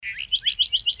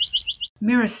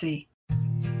Meritocracy.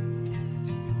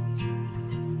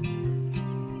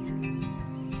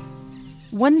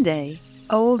 One day,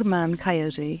 Old Man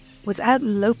Coyote was out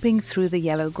loping through the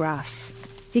yellow grass.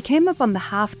 He came upon the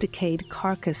half-decayed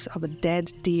carcass of a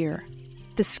dead deer.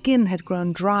 The skin had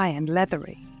grown dry and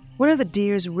leathery. One of the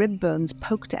deer's rib bones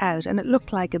poked out and it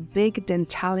looked like a big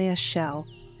dentalia shell.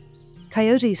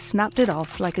 Coyote snapped it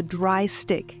off like a dry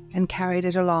stick and carried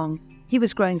it along. He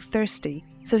was growing thirsty,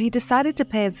 so he decided to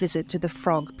pay a visit to the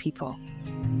frog people.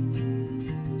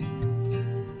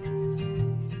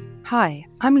 Hi,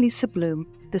 I'm Lisa Bloom,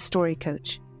 the story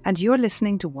coach, and you're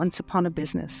listening to Once Upon a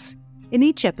Business. In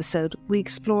each episode, we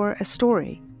explore a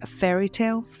story, a fairy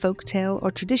tale, folk tale,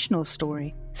 or traditional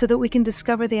story, so that we can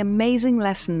discover the amazing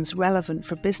lessons relevant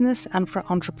for business and for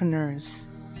entrepreneurs.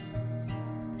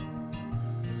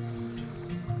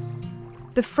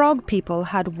 The frog people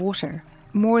had water,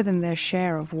 more than their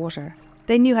share of water.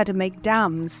 They knew how to make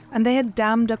dams, and they had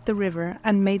dammed up the river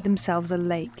and made themselves a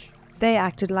lake. They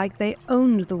acted like they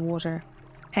owned the water.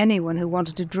 Anyone who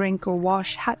wanted to drink or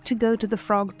wash had to go to the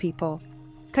frog people.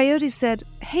 Coyote said,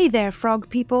 "Hey there, frog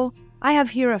people. I have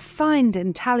here a fine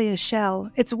dentalia shell.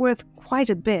 It's worth quite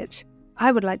a bit.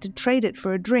 I would like to trade it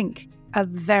for a drink, a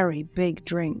very big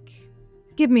drink."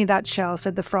 "Give me that shell,"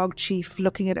 said the frog chief,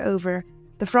 looking it over.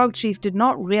 The frog chief did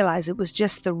not realize it was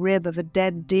just the rib of a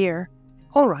dead deer.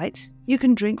 "All right, you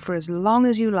can drink for as long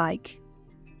as you like."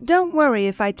 "Don't worry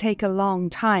if I take a long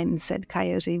time," said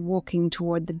Coyote, walking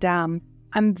toward the dam.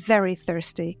 "I'm very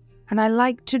thirsty, and I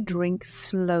like to drink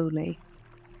slowly."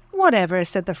 "Whatever,"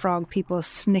 said the frog people,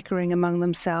 snickering among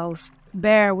themselves.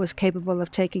 Bear was capable of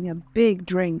taking a big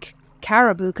drink.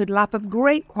 Caribou could lap up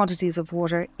great quantities of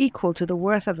water equal to the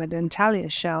worth of a dentalia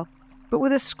shell. But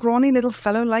with a scrawny little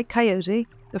fellow like Coyote,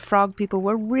 the frog people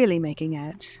were really making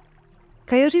out.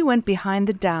 Coyote went behind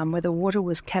the dam where the water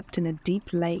was kept in a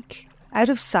deep lake. Out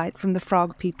of sight from the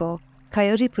frog people,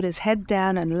 Coyote put his head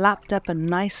down and lapped up a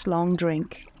nice long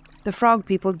drink. The frog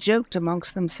people joked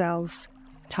amongst themselves.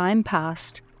 Time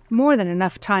passed, more than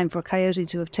enough time for Coyote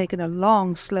to have taken a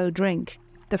long, slow drink.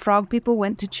 The frog people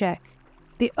went to check.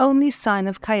 The only sign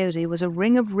of Coyote was a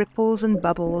ring of ripples and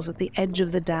bubbles at the edge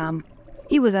of the dam.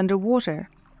 He was underwater.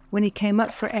 When he came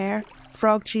up for air,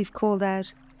 Frog Chief called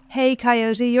out, "Hey,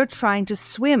 Coyote, you're trying to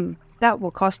swim. That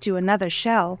will cost you another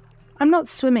shell." "I'm not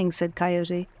swimming," said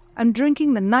Coyote. "I'm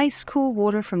drinking the nice, cool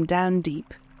water from down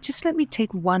deep. Just let me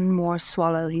take one more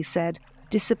swallow," he said,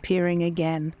 disappearing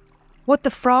again. What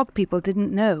the frog people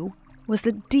didn't know was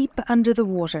that deep under the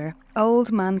water,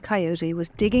 Old Man Coyote was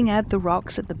digging out the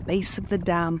rocks at the base of the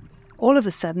dam. All of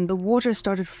a sudden, the water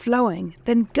started flowing,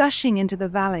 then gushing into the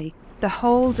valley. The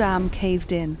whole dam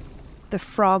caved in. The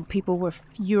frog people were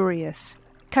furious.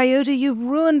 "Coyote, you've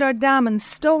ruined our dam and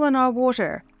stolen our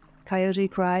water," Coyote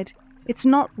cried. "It's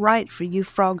not right for you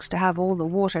frogs to have all the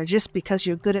water just because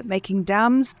you're good at making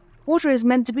dams. Water is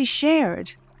meant to be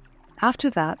shared."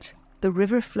 After that, the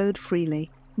river flowed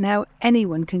freely. Now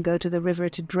anyone can go to the river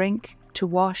to drink, to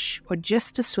wash, or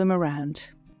just to swim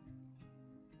around.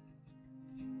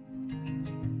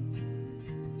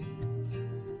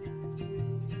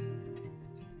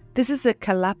 This is a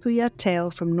Kalapuya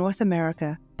tale from North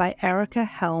America by Erica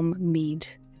Helm Mead.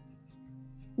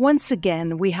 Once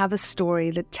again, we have a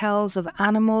story that tells of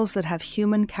animals that have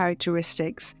human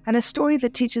characteristics, and a story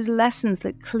that teaches lessons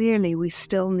that clearly we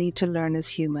still need to learn as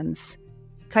humans.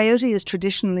 Coyote is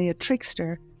traditionally a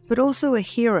trickster, but also a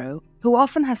hero who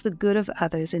often has the good of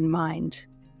others in mind.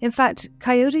 In fact,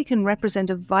 Coyote can represent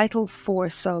a vital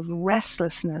force of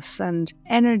restlessness and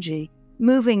energy,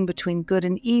 moving between good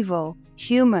and evil,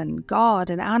 human,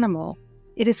 God, and animal.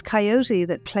 It is Coyote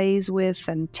that plays with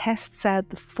and tests out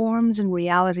the forms and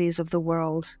realities of the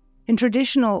world. In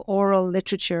traditional oral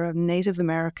literature of Native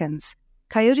Americans,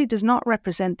 Coyote does not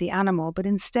represent the animal, but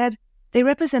instead they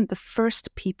represent the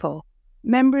first people,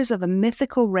 members of a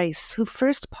mythical race who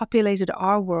first populated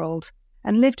our world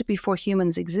and lived before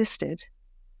humans existed.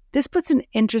 This puts an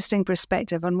interesting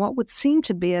perspective on what would seem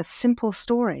to be a simple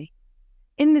story.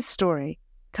 In this story,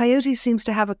 Coyote seems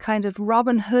to have a kind of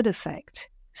Robin Hood effect,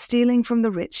 stealing from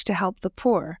the rich to help the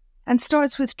poor, and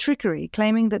starts with trickery,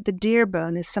 claiming that the deer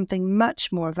bone is something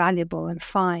much more valuable and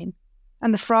fine.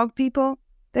 And the frog people,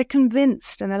 they're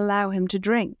convinced and allow him to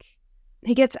drink.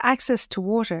 He gets access to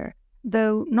water,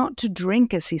 though not to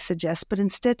drink as he suggests, but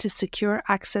instead to secure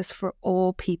access for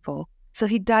all people. So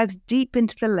he dives deep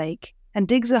into the lake and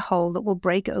digs a hole that will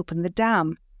break open the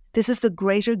dam. This is the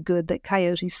greater good that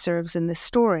Coyote serves in this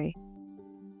story.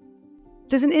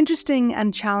 There's an interesting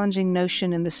and challenging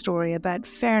notion in the story about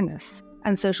fairness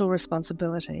and social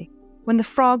responsibility. When the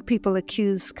frog people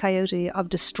accuse Coyote of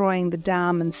destroying the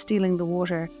dam and stealing the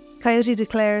water, Coyote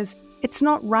declares, "It's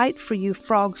not right for you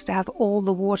frogs to have all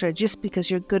the water just because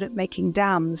you're good at making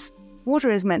dams. Water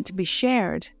is meant to be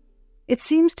shared." It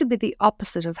seems to be the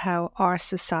opposite of how our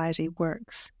society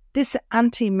works. This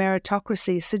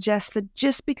anti-meritocracy suggests that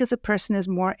just because a person is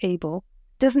more able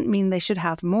doesn't mean they should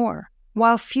have more.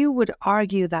 While few would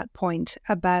argue that point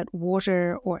about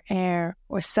water or air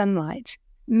or sunlight,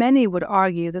 many would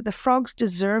argue that the frogs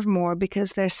deserve more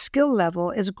because their skill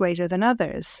level is greater than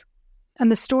others.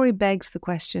 And the story begs the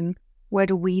question, where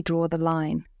do we draw the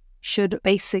line? Should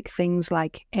basic things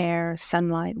like air,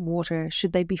 sunlight, water,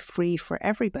 should they be free for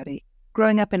everybody?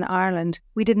 Growing up in Ireland,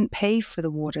 we didn't pay for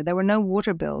the water. There were no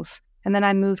water bills. And then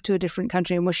I moved to a different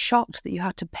country and was shocked that you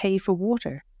had to pay for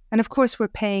water. And of course, we're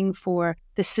paying for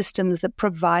the systems that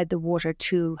provide the water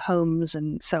to homes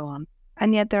and so on.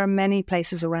 And yet there are many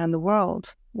places around the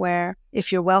world where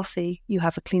if you're wealthy, you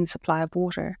have a clean supply of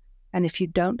water. And if you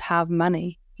don't have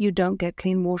money, you don't get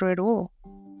clean water at all.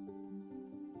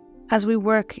 As we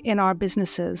work in our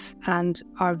businesses and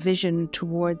our vision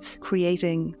towards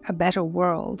creating a better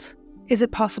world, is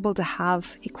it possible to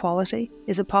have equality?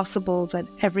 Is it possible that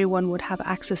everyone would have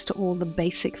access to all the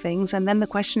basic things? And then the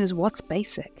question is, what's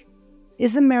basic?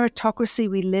 Is the meritocracy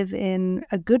we live in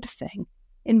a good thing?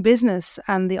 In business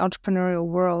and the entrepreneurial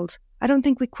world, I don't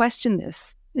think we question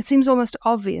this. It seems almost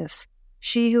obvious.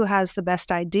 She who has the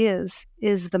best ideas,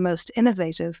 is the most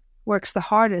innovative, works the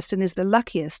hardest and is the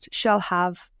luckiest, shall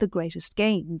have the greatest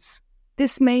gains.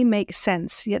 This may make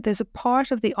sense, yet there's a part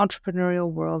of the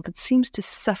entrepreneurial world that seems to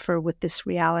suffer with this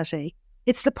reality.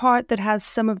 It's the part that has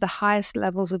some of the highest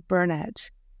levels of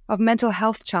burnout, of mental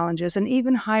health challenges, and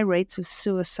even high rates of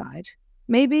suicide.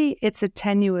 Maybe it's a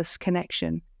tenuous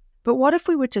connection, but what if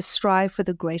we were to strive for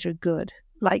the greater good,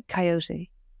 like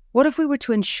Coyote? What if we were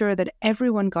to ensure that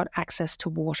everyone got access to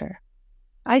water?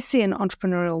 I see an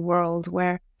entrepreneurial world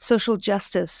where social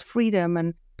justice, freedom,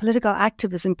 and political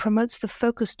activism promotes the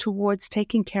focus towards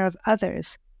taking care of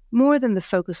others, more than the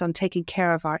focus on taking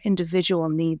care of our individual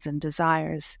needs and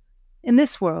desires. In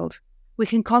this world, we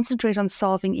can concentrate on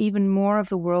solving even more of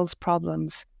the world's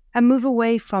problems and move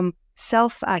away from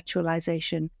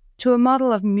self-actualization to a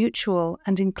model of mutual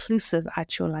and inclusive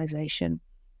actualization.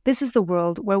 This is the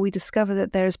world where we discover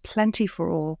that there is plenty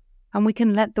for all and we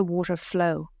can let the water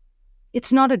flow.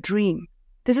 It's not a dream.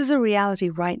 This is a reality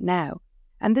right now.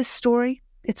 And this story,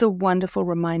 it's a wonderful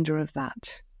reminder of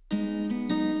that.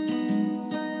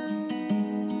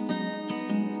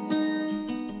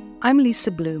 I'm Lisa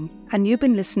Bloom, and you've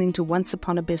been listening to Once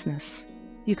Upon a Business.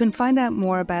 You can find out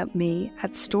more about me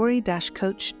at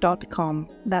story-coach.com.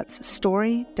 That's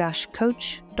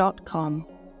story-coach.com.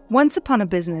 Once Upon a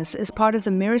Business is part of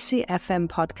the Meritocracy FM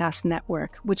podcast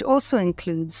network, which also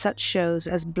includes such shows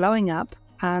as Blowing Up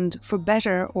and For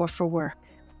Better or For Work.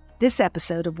 This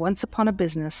episode of Once Upon a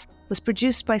Business was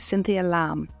produced by Cynthia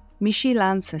Lamb. Mishi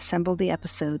Lance assembled the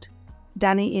episode.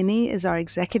 Danny Inney is our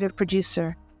executive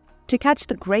producer. To catch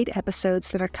the great episodes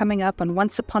that are coming up on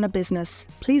Once Upon a Business,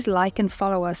 please like and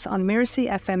follow us on Meritocracy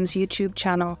FM's YouTube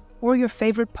channel or your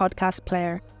favourite podcast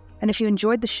player. And if you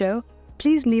enjoyed the show,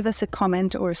 please leave us a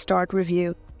comment or a start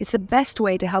review. It's the best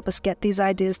way to help us get these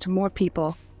ideas to more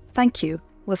people. Thank you.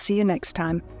 We'll see you next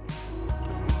time.